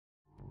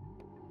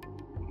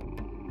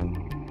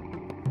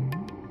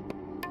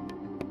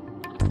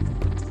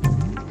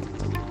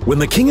When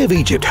the king of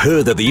Egypt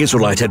heard that the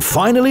Israelites had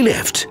finally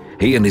left,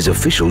 he and his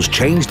officials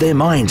changed their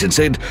minds and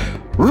said,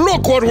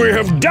 "Look what we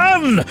have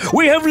done!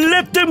 We have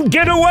let them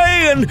get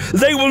away, and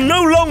they will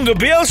no longer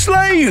be our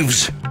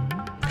slaves!"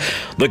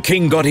 The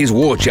king got his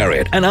war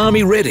chariot and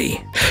army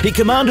ready. He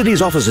commanded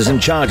his officers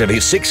in charge of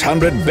his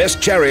 600 best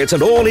chariots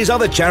and all his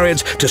other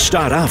chariots to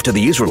start after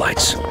the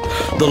Israelites.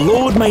 The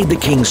Lord made the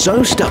king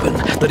so stubborn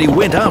that he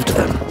went after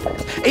them,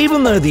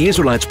 even though the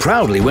Israelites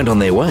proudly went on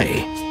their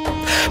way.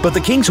 But the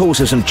king's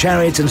horses and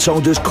chariots and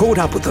soldiers caught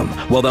up with them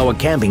while they were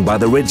camping by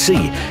the Red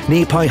Sea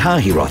near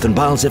Pi-hahiroth and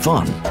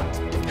Baal-zephon.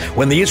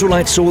 When the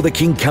Israelites saw the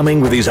king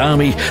coming with his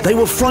army, they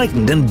were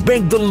frightened and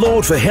begged the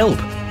Lord for help.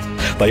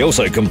 They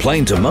also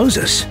complained to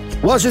Moses.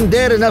 "Wasn't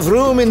there enough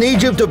room in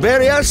Egypt to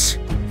bury us?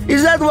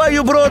 Is that why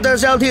you brought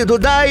us out here to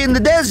die in the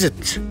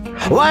desert?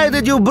 Why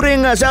did you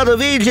bring us out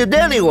of Egypt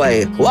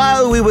anyway?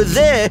 While we were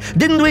there,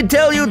 didn't we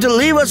tell you to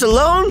leave us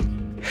alone?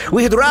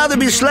 We'd rather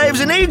be slaves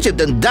in Egypt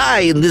than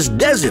die in this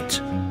desert."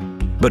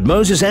 But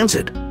Moses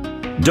answered,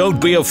 "Don't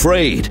be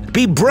afraid.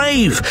 Be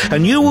brave,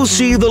 and you will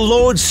see the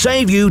Lord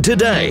save you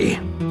today.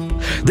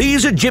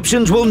 These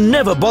Egyptians will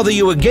never bother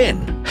you again.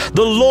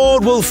 The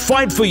Lord will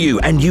fight for you,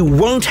 and you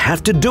won't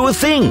have to do a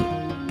thing."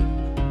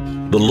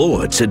 The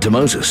Lord said to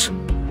Moses,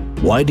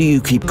 "Why do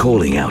you keep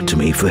calling out to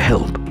me for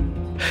help?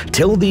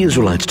 Tell the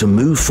Israelites to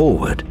move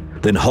forward,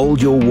 then hold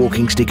your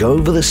walking stick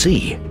over the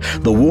sea.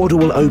 The water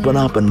will open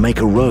up and make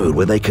a road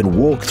where they can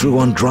walk through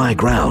on dry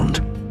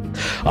ground.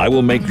 I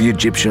will make the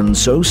Egyptians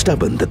so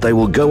stubborn that they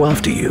will go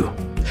after you.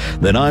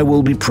 Then I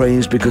will be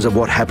praised because of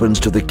what happens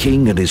to the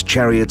king and his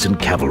chariots and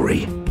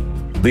cavalry.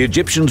 The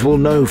Egyptians will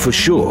know for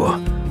sure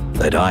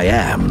that I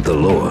am the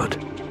Lord."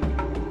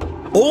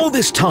 All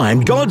this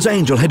time, God's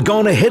angel had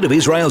gone ahead of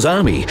Israel's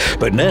army,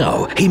 but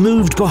now he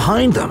moved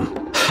behind them.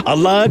 A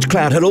large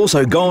cloud had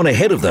also gone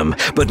ahead of them,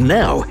 but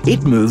now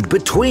it moved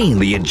between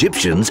the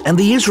Egyptians and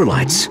the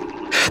Israelites.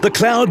 The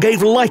cloud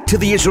gave light to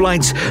the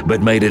Israelites,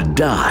 but made it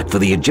dark for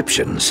the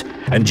Egyptians,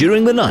 and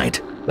during the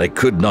night they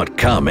could not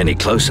come any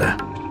closer.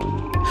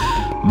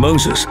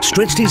 Moses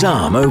stretched his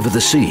arm over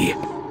the sea,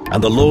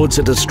 and the Lord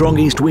sent a strong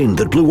east wind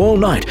that blew all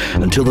night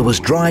until there was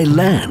dry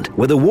land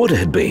where the water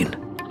had been.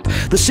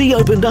 The sea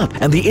opened up,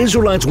 and the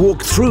Israelites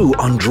walked through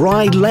on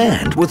dry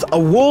land with a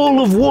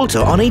wall of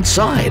water on each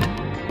side.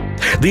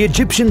 The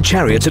Egyptian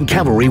chariots and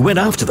cavalry went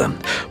after them,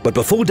 but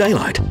before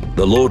daylight,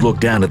 the Lord looked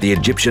down at the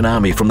Egyptian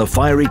army from the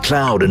fiery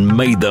cloud and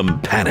made them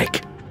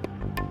panic.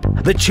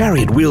 The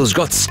chariot wheels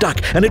got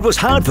stuck, and it was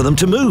hard for them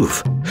to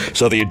move.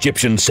 So the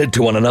Egyptians said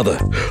to one another,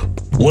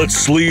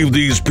 "Let's leave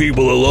these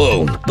people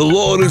alone. The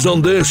Lord is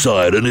on their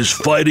side and is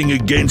fighting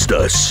against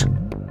us."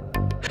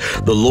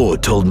 The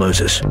Lord told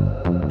Moses,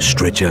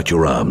 "Stretch out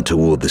your arm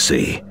toward the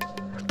sea.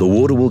 The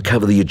water will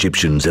cover the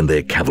Egyptians and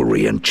their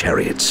cavalry and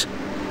chariots."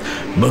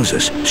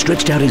 Moses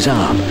stretched out his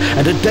arm,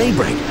 and at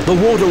daybreak the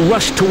water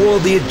rushed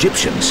toward the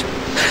Egyptians.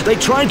 They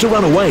tried to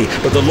run away,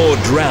 but the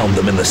Lord drowned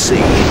them in the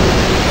sea.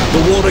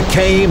 The water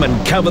came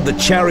and covered the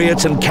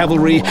chariots and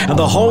cavalry and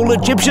the whole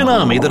Egyptian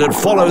army that had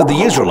followed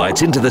the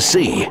Israelites into the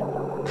sea.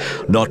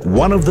 Not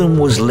one of them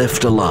was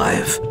left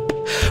alive.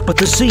 But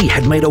the sea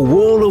had made a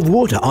wall of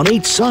water on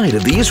each side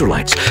of the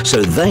Israelites,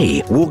 so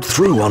they walked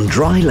through on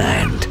dry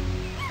land.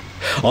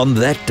 On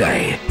that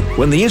day,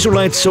 when the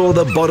Israelites saw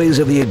the bodies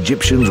of the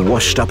Egyptians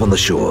washed up on the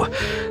shore,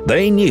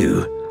 they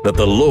knew that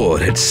the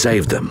Lord had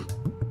saved them.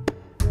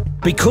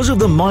 Because of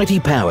the mighty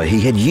power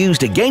he had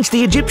used against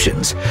the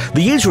Egyptians,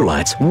 the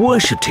Israelites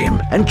worshipped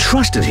him and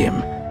trusted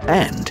him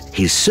and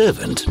his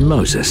servant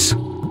Moses.